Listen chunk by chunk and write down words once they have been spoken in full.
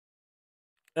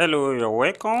Hello, you're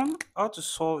welcome. How to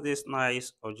solve this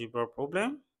nice algebra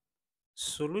problem?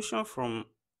 Solution from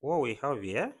what we have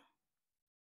here.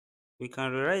 We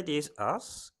can rewrite this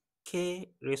as k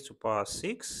raised to power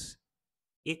 6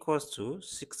 equals to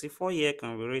 64 here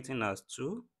can be written as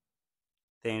 2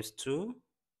 times 2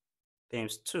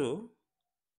 times 2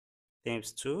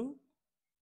 times 2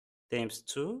 times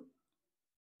 2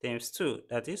 times 2.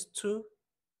 That is 2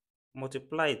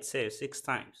 multiply itself 6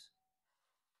 times,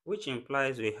 which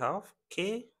implies we have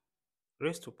k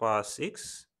raised to power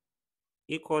 6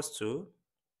 equals to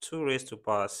 2 raised to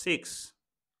power 6.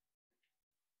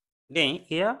 Then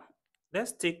here,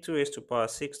 let's take 2 raised to power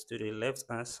 6 to the left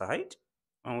hand side,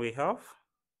 and we have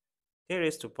k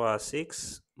raised to power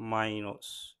 6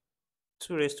 minus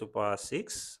 2 raised to power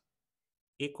 6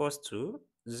 equals to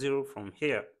 0 from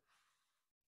here.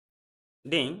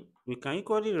 Then we can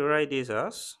equally rewrite this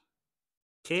as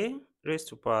k raised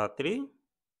to power 3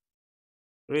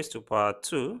 raised to power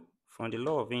 2 from the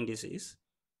law of indices.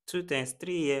 2 times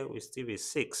 3 here will still be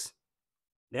 6.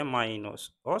 Then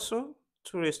minus also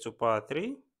 2 raised to power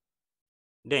 3.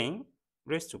 Then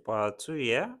raised to power 2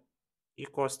 here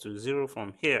equals to 0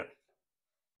 from here.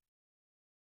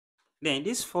 Then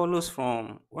this follows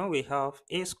from when we have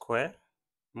a squared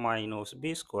minus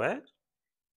b squared,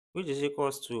 which is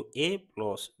equals to a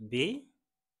plus b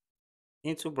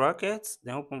into brackets,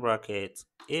 then open bracket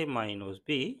a minus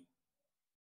b.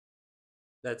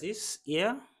 That is,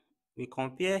 here we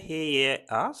compare a here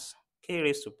as k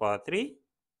raised to power 3,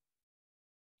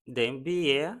 then b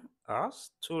here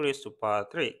as 2 raised to power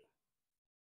 3.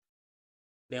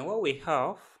 Then what we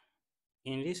have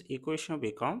in this equation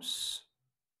becomes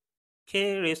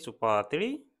k raised to power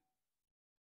 3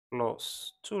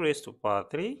 plus 2 raised to power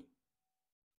 3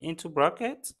 into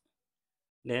bracket,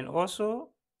 then also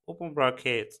open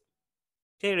bracket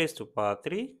k raised to power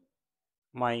 3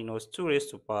 minus 2 raised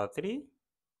to power 3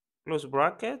 close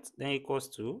bracket, then equals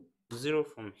to 0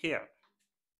 from here.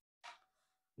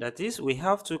 That is, we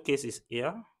have two cases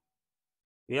here.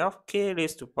 We have k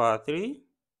raised to power 3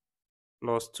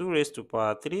 plus 2 raised to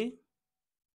power 3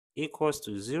 equals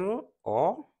to 0,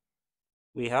 or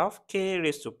we have k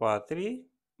raised to power 3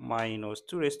 minus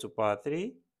 2 raised to power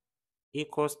 3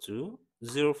 equals to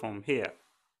 0 from here.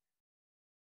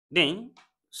 Then,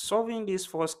 solving this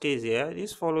first case here,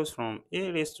 this follows from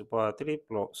a raised to power 3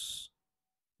 plus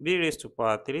b raised to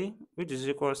power 3, which is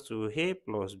equals to a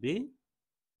plus b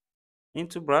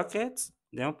into brackets,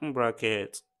 then open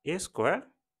bracket a square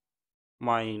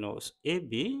minus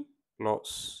ab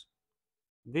plus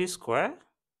b square.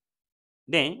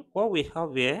 Then what we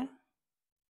have here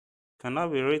can now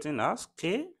be written as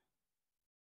k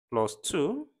plus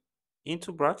 2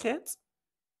 into bracket,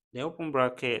 then open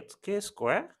bracket k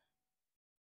square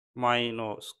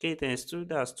minus k times 2,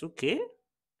 that's 2k,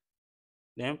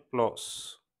 then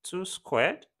plus 2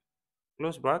 squared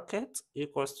close bracket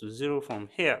equals to 0 from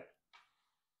here.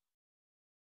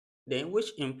 Then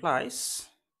which implies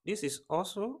this is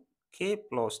also k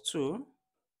plus 2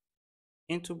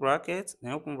 into bracket,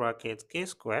 then open bracket k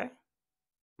square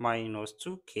minus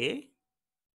 2k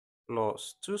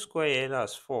plus 2 square here,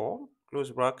 that's 4, close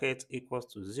bracket equals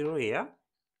to 0 here.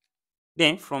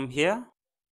 Then from here,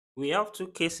 we have two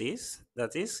cases,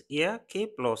 that is here k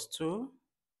plus 2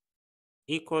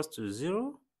 equals to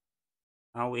 0,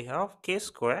 and we have k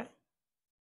square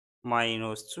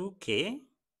minus 2k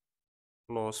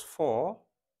plus 4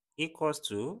 equals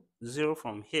to 0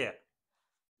 from here.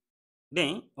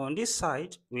 Then on this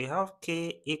side, we have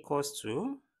k equals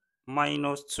to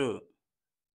minus 2.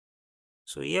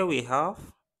 So here we have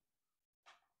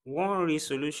one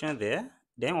resolution there.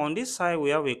 Then on this side,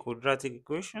 we have a quadratic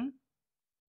equation.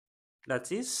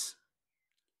 That is,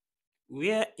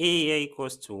 where a here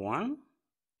equals to 1,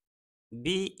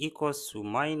 b equals to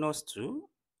minus 2,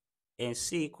 and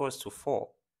c equals to 4.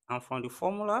 And from the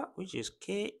formula, which is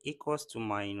k equals to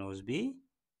minus b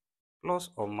plus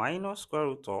or minus square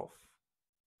root of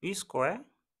b square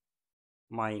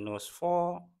minus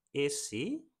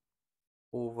 4ac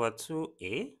over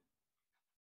 2a.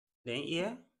 Then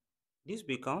here, this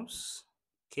becomes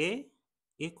k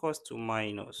equals to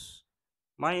minus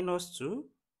 2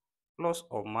 plus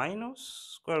or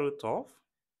minus square root of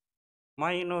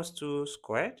minus 2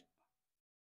 squared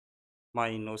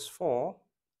minus 4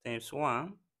 times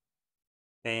 1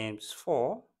 times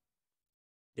 4,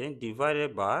 then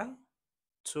divided by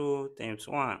 2 times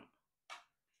 1.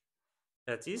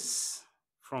 That is,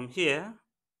 from here,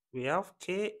 we have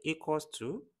k equals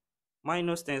to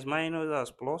minus times minus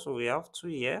as plus, so we have 2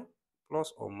 here,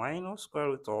 plus or minus square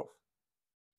root of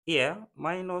here,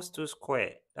 minus 2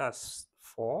 squared, that's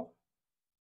 4.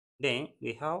 Then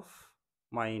we have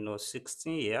minus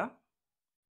 16 here,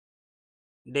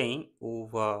 then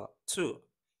over 2.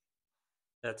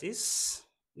 That is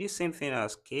the same thing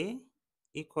as k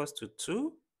equals to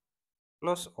 2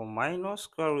 plus or minus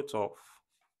square root of.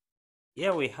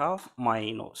 Here we have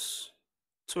minus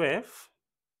 12,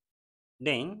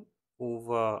 then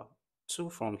over 2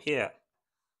 from here.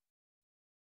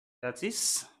 That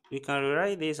is, we can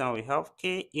rewrite this and we have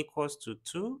k equals to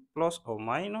 2 plus or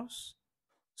minus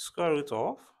square root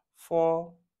of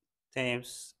 4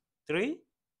 times 3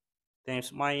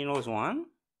 times minus 1,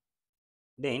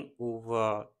 then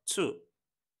over 2.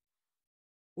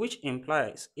 Which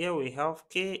implies here we have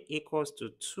k equals to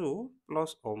 2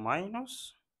 plus or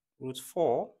minus root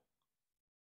 4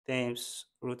 times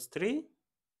root 3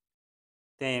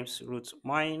 times root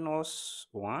minus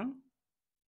 1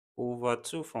 over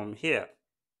 2 from here.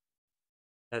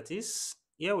 That is,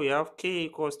 here we have k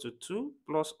equals to 2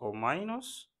 plus or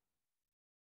minus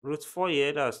root 4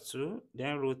 here, that's 2,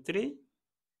 then root 3,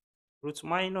 root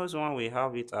minus 1, we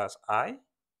have it as I,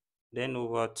 then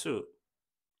over 2.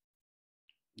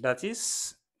 That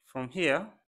is, from here,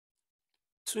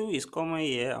 2 is common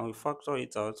here and we factor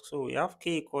it out. So we have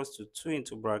k equals to 2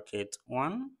 into bracket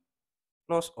 1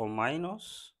 plus or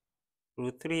minus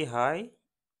root 3i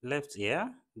left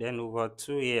here, then over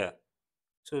 2 here.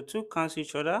 So 2 cancel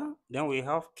each other, then we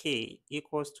have k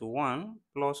equals to 1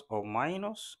 plus or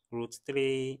minus root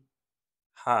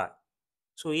 3i.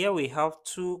 So here we have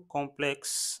 2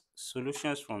 complex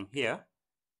solutions from here.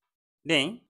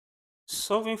 Then,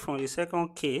 solving from the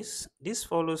second case, this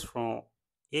follows from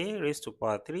a raised to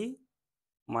power 3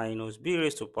 minus b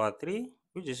raised to power 3,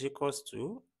 which is equals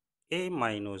to a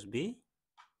minus b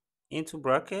into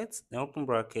brackets, then open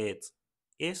bracket,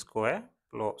 a square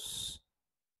plus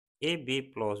ab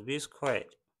plus b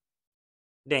squared.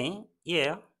 Then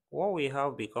here, what we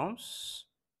have becomes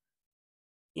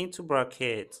into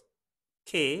bracket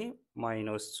k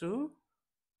minus 2,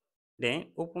 then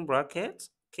open bracket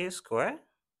k square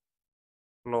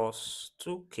plus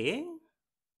 2k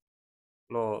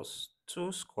plus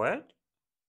 2 squared,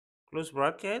 close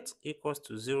bracket, equals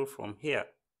to 0 from here.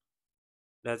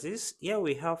 That is, here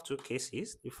we have 2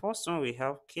 cases. The first one we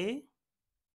have k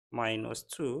minus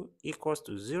 2 equals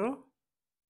to 0.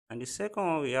 And the second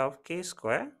one we have k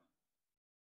square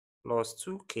plus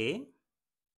 2k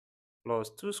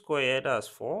plus 2 squared, that's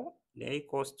 4, then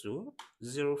equals to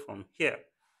 0 from here.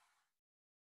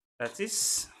 That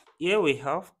is, here we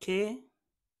have k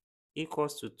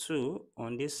equals to 2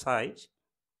 on this side.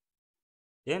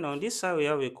 Then on this side we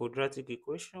have a quadratic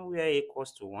equation where a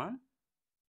equals to 1,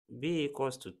 b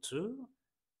equals to 2,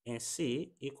 and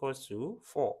c equals to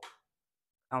 4.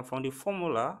 And from the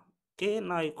formula, k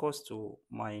now equals to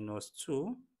minus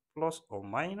 2 plus or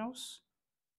minus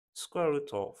square root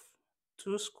of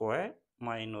 2 squared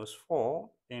minus 4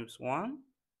 times 1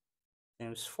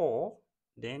 times 4,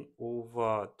 then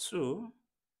over 2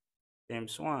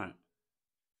 times 1.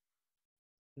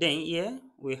 Then here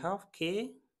we have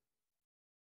k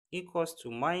equals to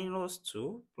minus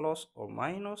 2 plus or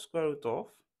minus square root of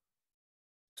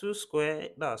 2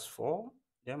 squared, that's 4,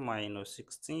 then minus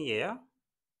 16 here,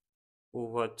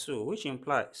 over 2, which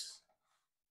implies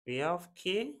we have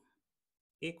k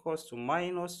equals to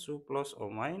minus 2 plus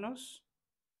or minus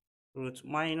root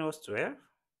minus 12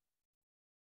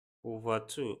 over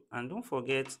 2. And don't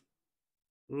forget,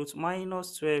 root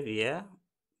minus 12 here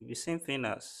will be same thing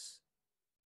as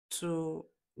 2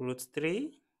 root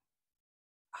 3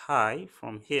 high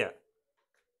from here.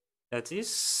 That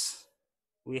is,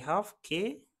 we have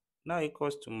k now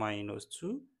equals to minus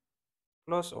 2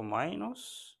 plus or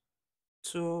minus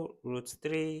 2 root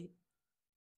 3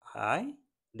 high,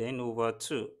 then over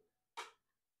 2.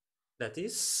 That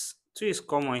is, 2 is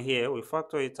common here, we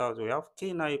factor it out. We have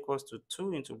k now equals to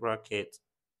 2 into bracket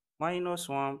minus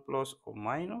 1 plus or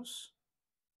minus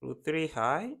root 3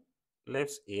 high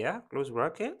left here, close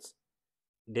bracket,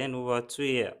 then over 2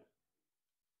 here.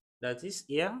 That is,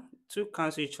 here 2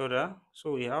 cancel each other,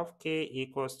 so we have k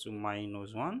equals to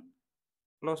minus 1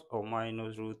 plus or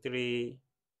minus root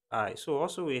 3i. So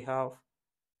also we have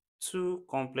 2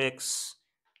 complex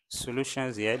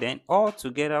solutions here. Then all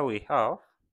together we have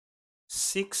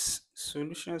 6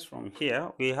 solutions from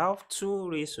here. We have 2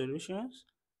 real solutions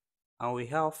and we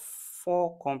have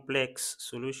 4 complex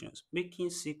solutions,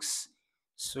 making 6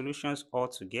 solutions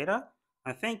altogether.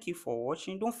 And thank you for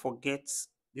watching. Don't forget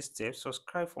this step,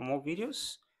 subscribe for more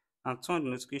videos and turn the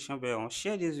notification bell on.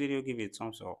 Share this video, give it a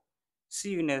thumbs up.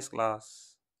 See you next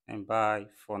class and bye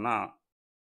for now.